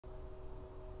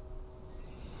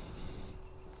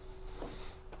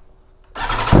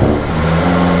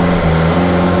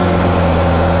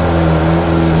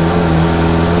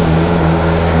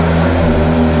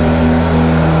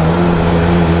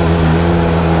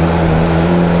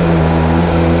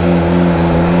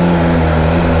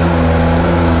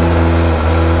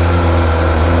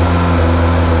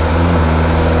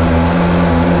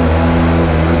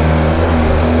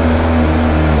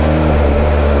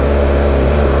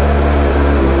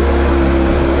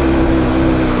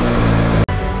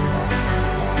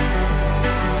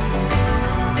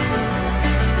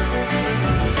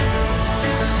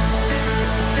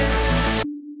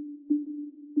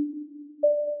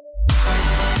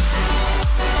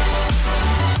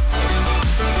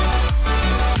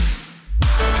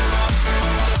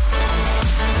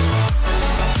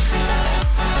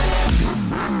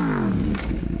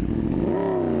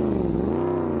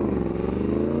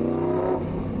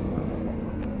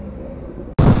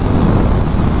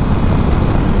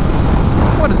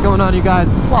going on, you guys?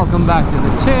 Welcome back to the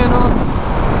channel.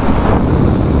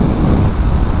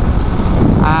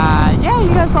 Yeah, you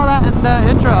guys saw that in the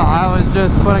intro. I was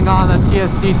just putting on the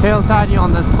TST tail tidy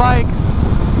on this bike.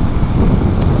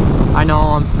 I know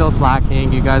I'm still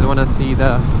slacking. You guys want to see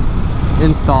the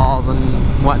installs and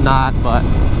whatnot, but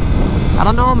I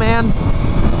don't know, man.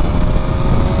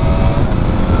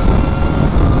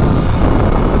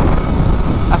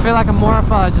 I feel like I'm more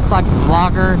of a just like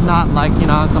vlogger, not like, you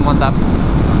know, someone that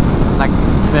like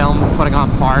films putting on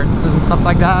parts and stuff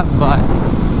like that. But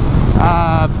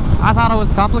I thought it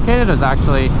was complicated. It was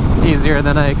actually easier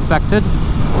than I expected.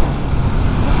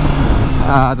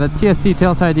 The TST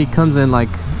tail tidy comes in like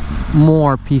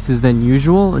more pieces than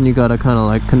usual, and you gotta kind of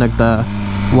like connect the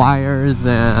wires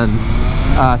and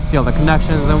seal the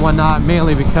connections and whatnot,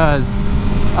 mainly because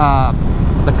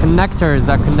the connectors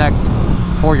that connect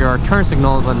for your turn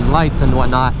signals and lights and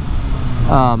whatnot,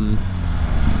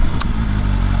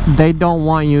 they don't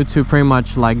want you to pretty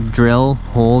much like drill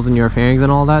holes in your fairings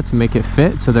and all that to make it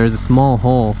fit. So there's a small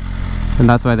hole, and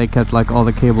that's why they kept like all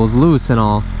the cables loose and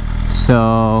all,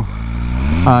 so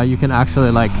you can actually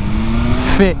like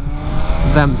fit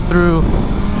them through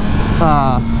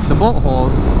the bolt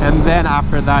holes, and then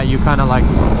after that you kind of like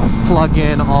plug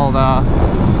in all the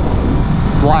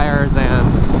wires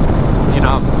and, you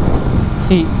know,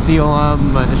 heat seal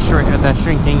them, the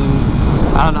shrinking,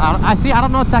 I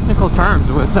don't know technical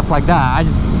terms with stuff like that. I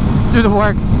just do the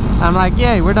work. I'm like,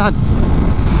 yay, we're done.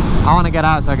 I want to get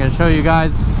out so I can show you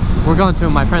guys. We're going to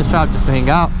my friend's shop just to hang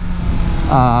out.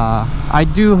 I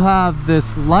do have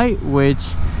this light,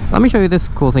 which, let me show you this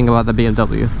cool thing about the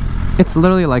BMW. It's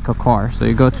literally like a car. So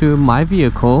you go to my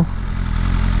vehicle.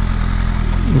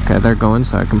 Okay, they're going,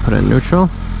 so I can put it in neutral,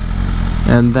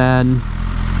 and then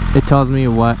it tells me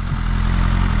what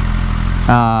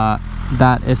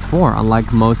that is for,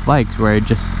 unlike most bikes where it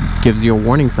just gives you a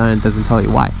warning sign and doesn't tell you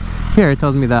why. Here it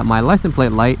tells me that my license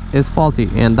plate light is faulty,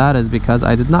 and that is because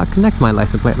I did not connect my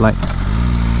license plate light.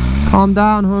 Calm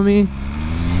down, homie.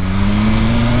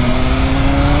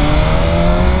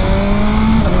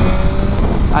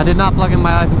 I did not plug in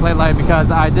my license plate light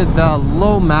because I did the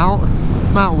low mount,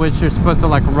 which you're supposed to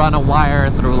like run a wire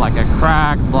through like a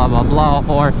crack, blah blah blah,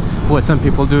 or what some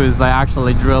people do is they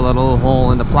actually drill a little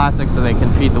hole in the plastic so they can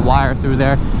feed the wire through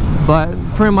there. But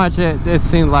pretty much it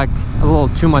seemed like a little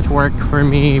too much work for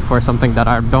me for something that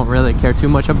I don't really care too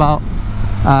much about.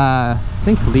 I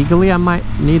think legally I might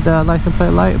need the license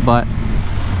plate light, but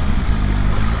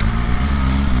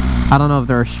I don't know if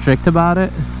they're strict about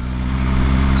it.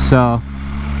 So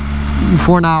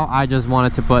for now, I just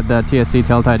wanted to put the TST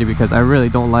tail tidy because I really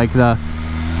don't like the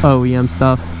OEM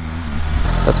stuff.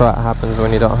 That's what happens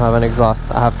when you don't have an exhaust.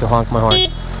 I have to honk my horn.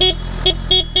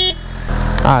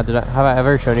 Have I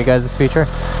ever shown you guys this feature?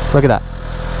 Look at that.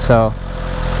 So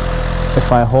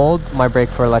if I hold my brake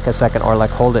for like a second, or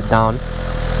like hold it down,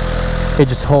 it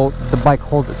just the bike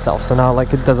holds itself. So now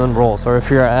like it doesn't roll. So if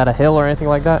you're at a hill or anything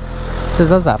like that, it just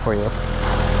does that for you.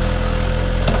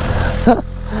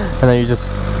 And then you just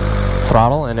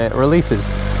throttle and it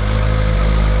releases.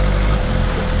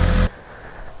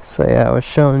 So yeah, I was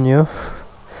showing you.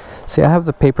 See, I have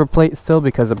the paper plate still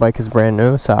because the bike is brand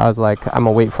new, so I was like, I'm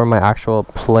gonna wait for my actual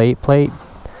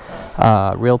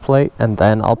real plate, and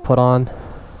then I'll put on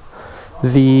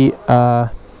the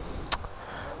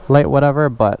light, whatever.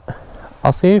 But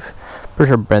I'll see if, pretty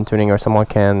sure Brent Tuning or someone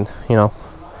can, you know,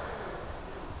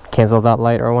 cancel that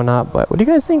light or whatnot. But what do you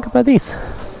guys think about these?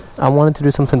 I wanted to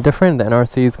do something different. The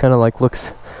NRCs kind of like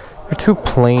looks, they're too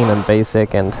plain and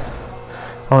basic, and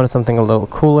I wanted something a little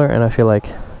cooler, and I feel like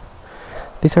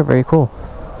these are very cool.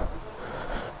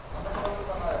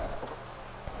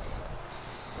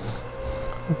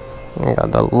 We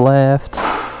got the left,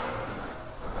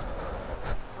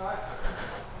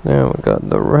 then we got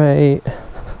the right.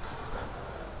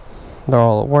 They're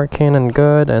all working and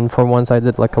good. And for once I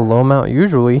did like a low mount.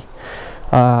 Usually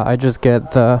I just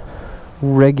get the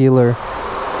regular,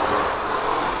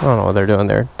 I don't know what they're doing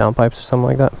there, downpipes or something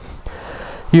like that.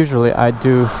 Usually I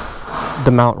do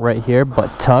the mount right here but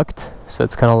tucked, so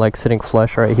it's kind of like sitting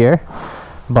flush right here.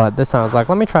 But this time I was like,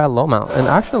 let me try a low mount, and it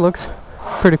actually looks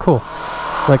pretty cool.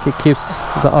 Like it keeps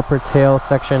the upper tail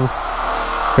section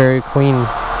very clean,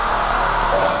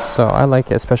 so I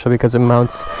like it, especially because it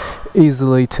mounts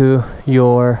easily to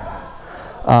your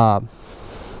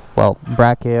well,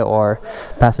 bracket or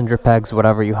passenger pegs,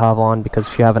 whatever you have on. Because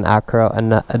if you have an Acura,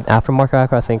 an aftermarket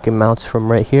Acura, I think it mounts from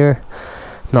right here,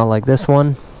 not like this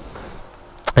one.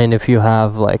 And if you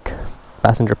have like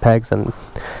passenger pegs, and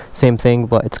same thing,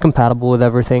 but it's compatible with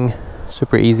everything,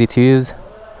 super easy to use.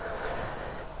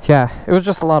 Yeah, it was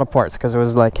just a lot of parts because it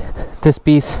was like this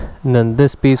piece and then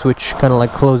this piece, which kind of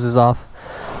like closes off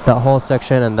that whole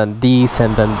section, and then these,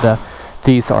 and then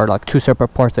these are like two separate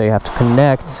parts that you have to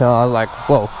connect. So I was like,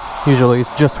 whoa, usually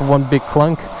it's just one big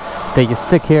clunk that you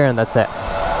stick here and that's it.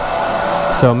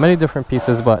 So many different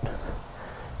pieces, but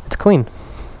it's clean.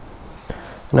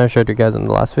 And I showed you guys in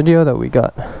the last video that we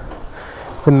got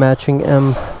the matching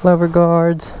M lever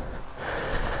guards,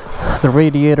 the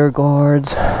radiator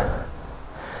guards,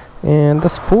 and the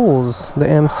spools, the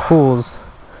M spools.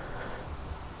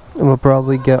 And we'll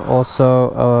probably get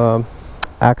also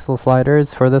axle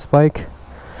sliders for this bike,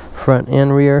 front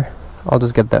and rear. I'll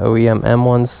just get the OEM M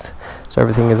ones, so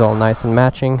everything is all nice and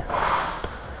matching.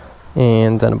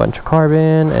 And then a bunch of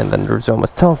carbon, and then there's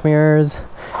almost stealth mirrors,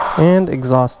 and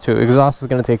exhaust too. Exhaust is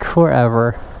going to take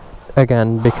forever,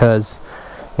 again, because,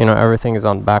 you know, everything is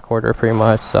on back order pretty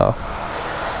much. So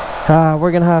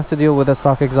we're going to have to deal with a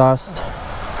stock exhaust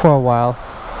for a while,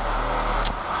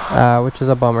 which is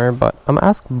a bummer. But I'm gonna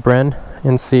ask Bren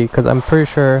and see, because I'm pretty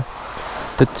sure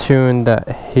the tune that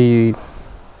he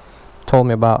told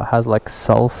me about has like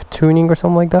self-tuning or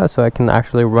something like that, so I can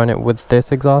actually run it with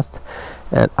this exhaust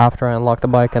and after I unlock the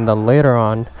bike, and then later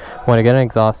on when I get an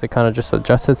exhaust, it kind of just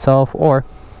adjusts itself, or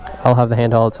I'll have the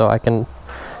handheld so I can,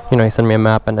 you know, he sent me a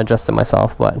map and adjust it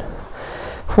myself. But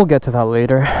we'll get to that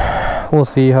later. We'll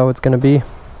see how it's gonna be.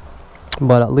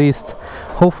 But at least,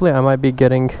 hopefully, I might be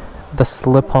getting the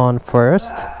slip-on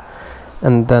first,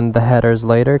 and then the headers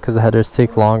later, because the headers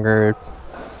take longer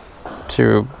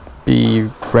to be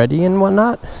ready and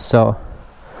whatnot. So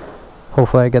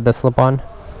hopefully I get the slip-on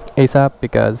ASAP,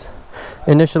 because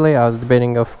initially I was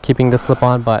debating of keeping the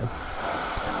slip-on, but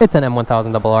it's an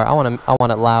M1000RR. I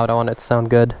want it loud. I want it to sound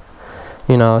good,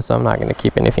 you know. So I'm not gonna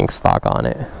keep anything stock on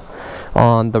it.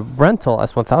 On the rental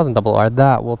S1000RR,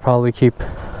 that will probably keep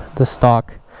the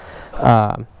stock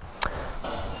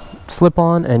slip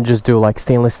on and just do like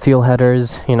stainless steel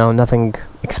headers, you know, nothing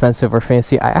expensive or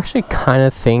fancy. I actually kind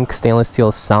of think stainless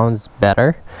steel sounds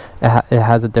better. It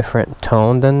has a different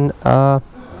tone than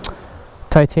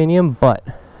titanium, but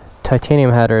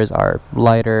titanium headers are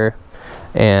lighter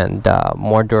and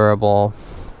more durable,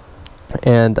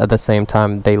 and at the same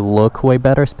time they look way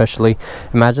better. Especially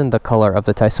imagine the color of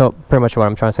the so pretty much what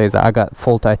I'm trying to say is that I got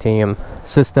full titanium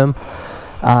system.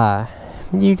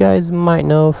 You guys might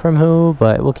know from who,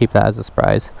 but we'll keep that as a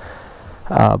surprise.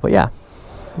 But yeah,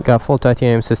 got a full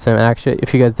titanium system. And actually,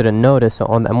 if you guys didn't notice, so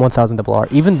on the M1000RR,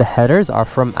 even the headers are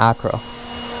from Acro,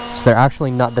 so they're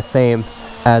actually not the same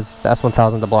as the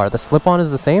S1000RR. The slip-on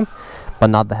is the same, but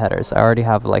not the headers. I already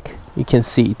have, like, you can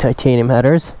see titanium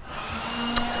headers,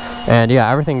 and yeah,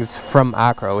 everything's from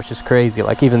Acro, which is crazy.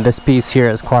 Like even this piece here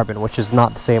is carbon, which is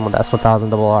not the same with the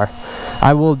S1000RR.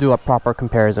 I will do a proper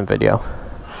comparison video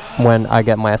when I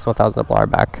get my S1000RR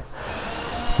back.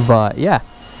 But yeah,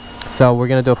 so we're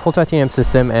gonna do a full titanium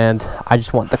system, and I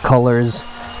just want the colors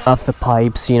of the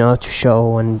pipes, you know, to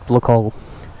show and look all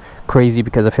crazy,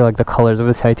 because I feel like the colors of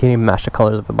the titanium match the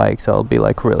colors of the bike, so it'll be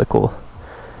like really cool.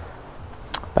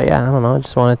 But yeah, I don't know, I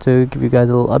just wanted to give you guys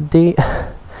a little update,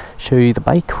 show you the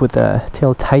bike with the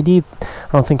tail tidy.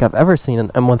 I don't think I've ever seen an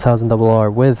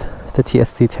M1000RR with the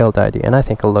TST tail tidy, and I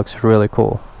think it looks really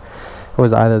cool. It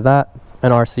was either that,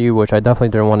 an RC, which I definitely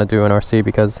didn't want to do an RC,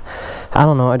 because I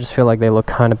don't know, I just feel like they look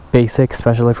kind of basic,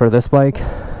 especially for this bike.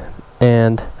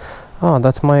 And oh,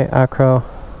 that's my Acro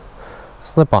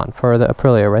slip-on for the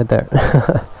Aprilia right there.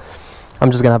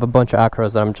 I'm just gonna have a bunch of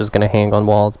Acros that I'm just gonna hang on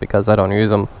walls because I don't use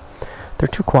them. They're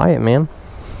too quiet, man.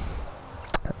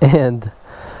 And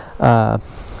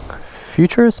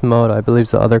Futurist Moto, I believe,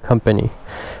 is the other company,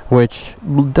 which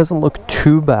doesn't look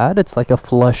too bad. It's like a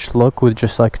flush look with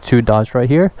just like two dots right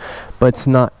here, but it's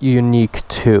not unique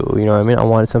too, you know what I mean? I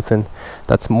wanted something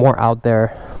that's more out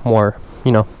there, more,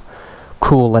 you know,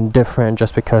 cool and different,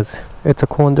 just because it's a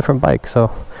cool and different bike. So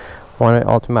I wanted it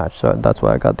all to match, so that's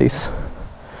why I got these.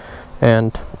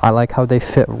 And I like how they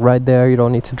fit right there. You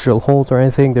don't need to drill holes or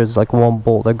anything. There's like one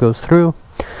bolt that goes through.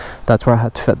 That's where I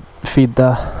had to feed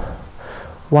the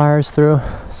wires through.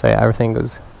 So yeah, everything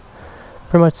goes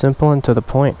pretty much simple and to the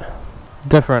point.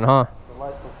 Different, huh? The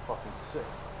lights look fucking sick.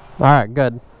 Alright,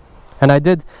 good. And I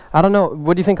don't know,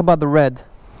 what do you think about the red?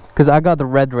 Because I got the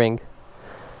red ring.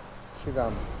 She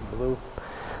got blue.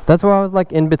 That's where I was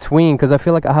like in between, because I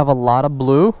feel like I have a lot of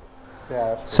blue.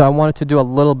 Yeah. So I wanted to do a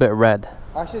little bit red.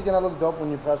 Actually, it's gonna look dope when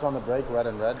you press on the brake, red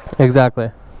and red. Exactly.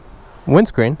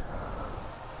 Windscreen.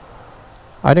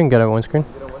 I didn't get a windscreen.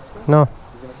 You get a windscreen? No.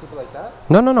 You're gonna keep it like that?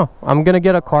 No. I'm gonna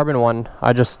get a carbon one.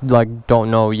 I just like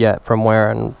don't know yet from where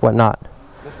and whatnot.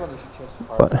 This one you should change the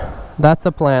carbon. But that's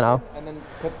the plan. And then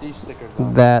put these stickers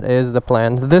on. That is the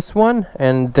plan. This one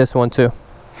and this one too.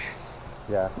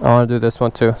 Yeah. I want to do this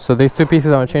one too. So these two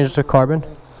pieces I want to change to carbon.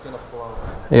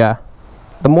 Yeah.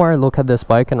 The more I look at this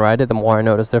bike and ride it, the more I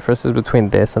notice differences between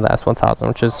this and the S1000,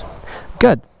 which is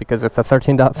good because it's a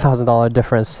 $13,000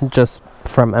 difference just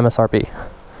from MSRP.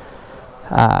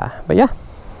 But yeah,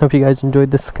 hope you guys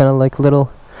enjoyed this kind of like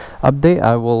little update.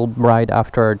 I will ride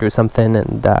after or do something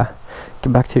and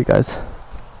get back to you guys.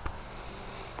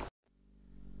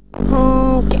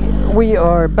 Okay, we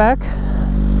are back.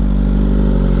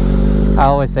 I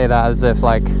always say that as if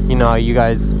like, you know, you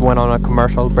guys went on a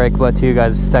commercial break, but to you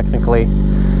guys technically,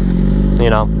 you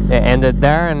know, it ended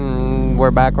there and we're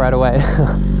back right away.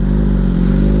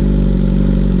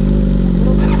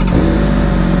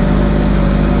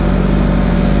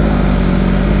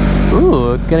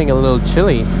 Ooh, it's getting a little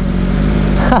chilly.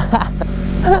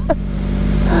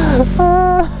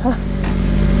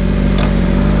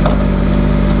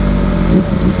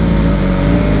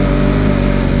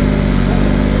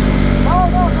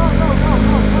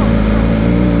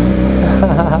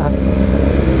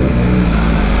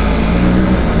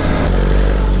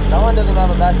 That one doesn't have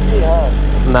a back seat, huh?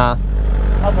 Nah.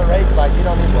 That's a race bike, you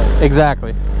don't need one.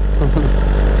 Exactly.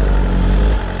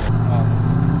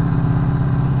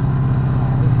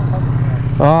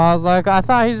 Oh, I was like, I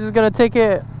thought he's just gonna take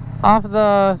it off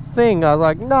the thing. I was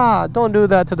like, nah, don't do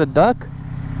that to the duck.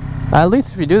 At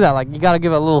least if you do that, like, you gotta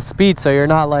give it a little speed so you're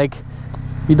not like,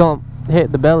 you don't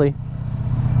hit the belly.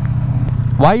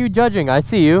 Why are you judging? I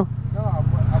see you. No,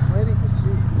 I'm waiting to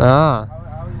see. Ah.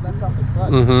 That's off the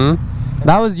clutch. Mm-hmm.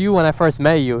 That was you when I first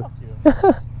met you. Fuck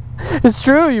you. It's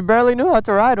true, you barely knew how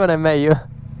to ride when I met you.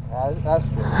 That's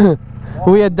true.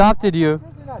 We adopted you. I'm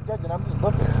seriously not judging, I'm just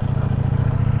looking.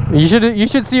 You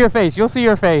should see your face. You'll see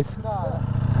your face. No.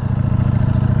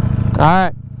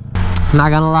 Alright. Not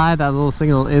gonna lie, that little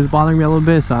signal is bothering me a little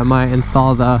bit, so I might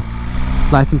install the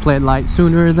license plate light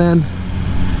sooner than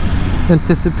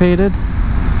anticipated.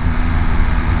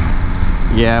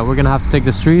 Yeah, we're gonna have to take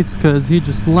the streets because he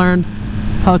just learned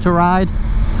how to ride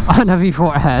on a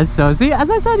V4S. So see, as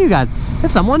I said, you guys,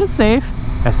 if someone is safe,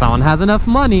 if someone has enough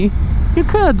money, you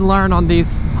could learn on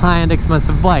these high-end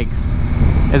expensive bikes.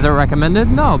 Is it recommended?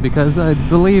 No, because I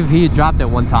believe he dropped it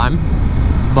one time.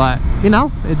 But, you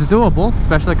know, it's doable,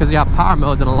 especially because you have power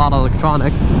modes and a lot of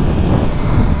electronics.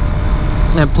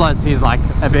 And plus, he's like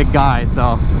a big guy,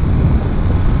 so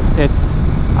it's,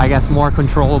 I guess, more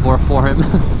controllable for him.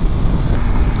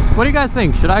 What do you guys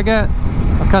think? Should I get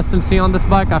a custom seat on this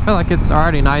bike? I feel like it's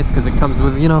already nice because it comes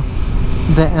with, you know,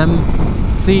 the M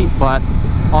seat, but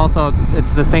also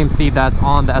it's the same seat that's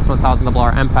on the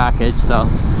S1000RR M package, so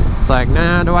it's like,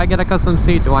 nah, do I get a custom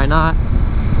seat? Do I not?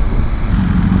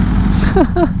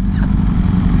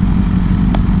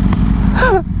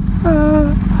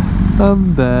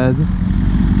 I'm dead.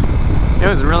 It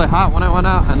was really hot when I went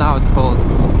out and now it's cold.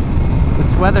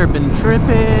 This weather been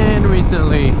tripping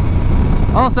recently.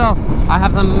 Also, I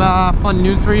have some fun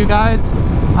news for you guys.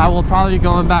 I will probably be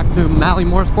going back to Mally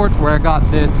Motorsports, where I got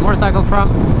this motorcycle from,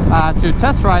 to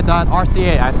test ride that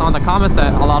RCA. I saw in the comments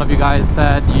that a lot of you guys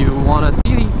said you want to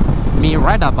see me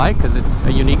ride that bike because it's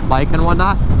a unique bike and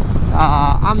whatnot.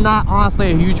 I'm not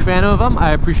honestly a huge fan of them.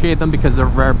 I appreciate them because they're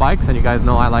rare bikes, and you guys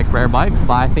know I like rare bikes,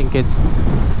 but I think it's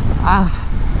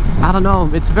I don't know,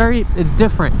 it's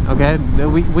different. Okay,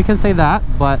 we can say that,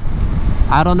 but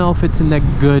I don't know if it's in a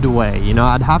good way, you know.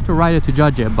 I'd have to ride it to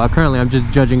judge it, but currently I'm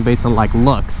just judging based on like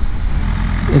looks.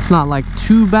 It's not like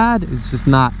too bad, it's just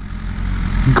not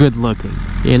good looking,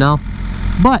 you know.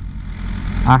 But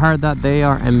I heard that they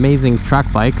are amazing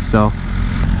track bikes, so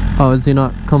oh, is he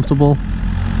not comfortable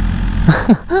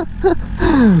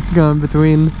going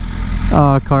between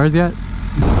cars yet?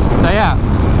 So yeah,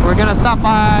 we're gonna stop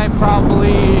by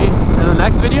probably in the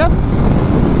next video,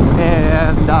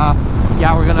 and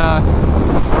yeah, we're gonna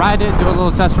ride it, do a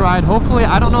little test ride. Hopefully,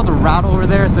 I don't know the route over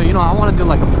there, so you know, I want to do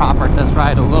like a proper test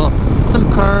ride,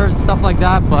 some curves, stuff like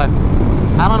that, but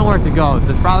I don't know where to go, so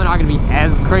it's probably not gonna be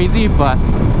as crazy, but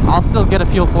I'll still get a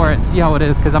feel for it, see how it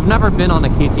is, because I've never been on a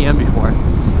KTM before,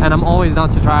 and I'm always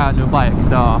down to try out new bikes.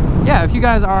 So yeah, if you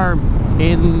guys are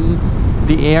in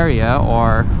the area,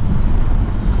 or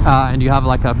and you have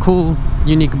like a cool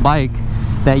unique bike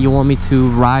that you want me to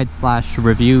ride /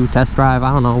 review, test drive,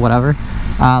 I don't know, whatever,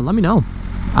 let me know.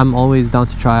 I'm always down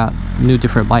to try out new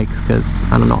different bikes because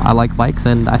I don't know, I like bikes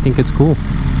and I think it's cool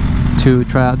to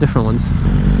try out different ones.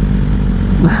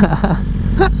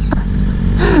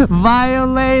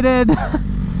 Violated.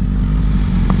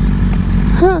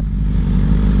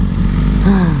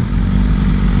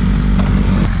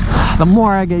 The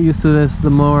more I get used to this, the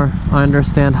more I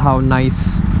understand how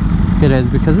nice it is,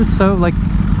 because it's so like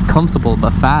comfortable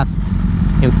but fast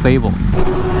and stable.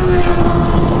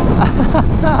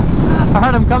 I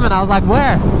heard him coming. I was like,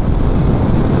 where?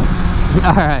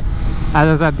 Alright,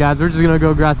 as I said, guys, we're just gonna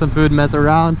go grab some food and mess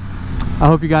around. I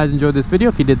hope you guys enjoyed this video.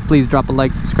 If you did, please drop a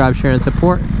like, subscribe, share, and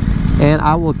support. And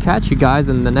I will catch you guys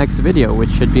in the next video, which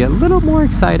should be a little more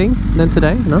exciting than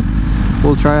today. You know,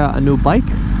 we'll try out a new bike,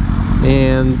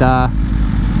 and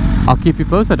I'll keep you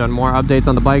posted on more updates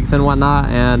on the bikes and whatnot.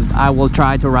 And I will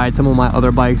try to ride some of my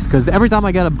other bikes, because every time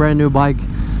I get a brand new bike,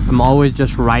 I'm always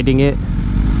just riding it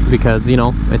because, you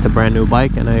know, it's a brand new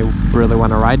bike and I really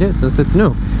want to ride it since it's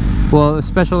new. Well,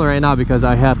 especially right now because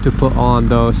I have to put on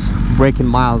those braking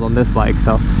miles on this bike,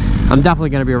 so I'm definitely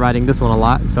going to be riding this one a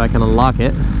lot so I can unlock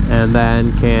it and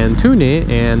then can tune it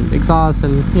and exhaust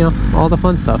and, you know, all the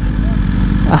fun stuff.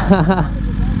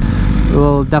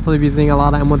 We'll definitely be seeing a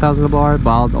lot of M1000RR, but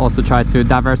I'll also try to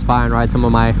diversify and ride some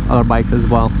of my other bikes as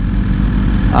well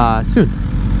soon.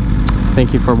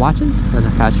 Thank you for watching, and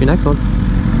I'll catch you next one.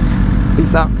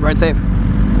 Peace out, ride safe.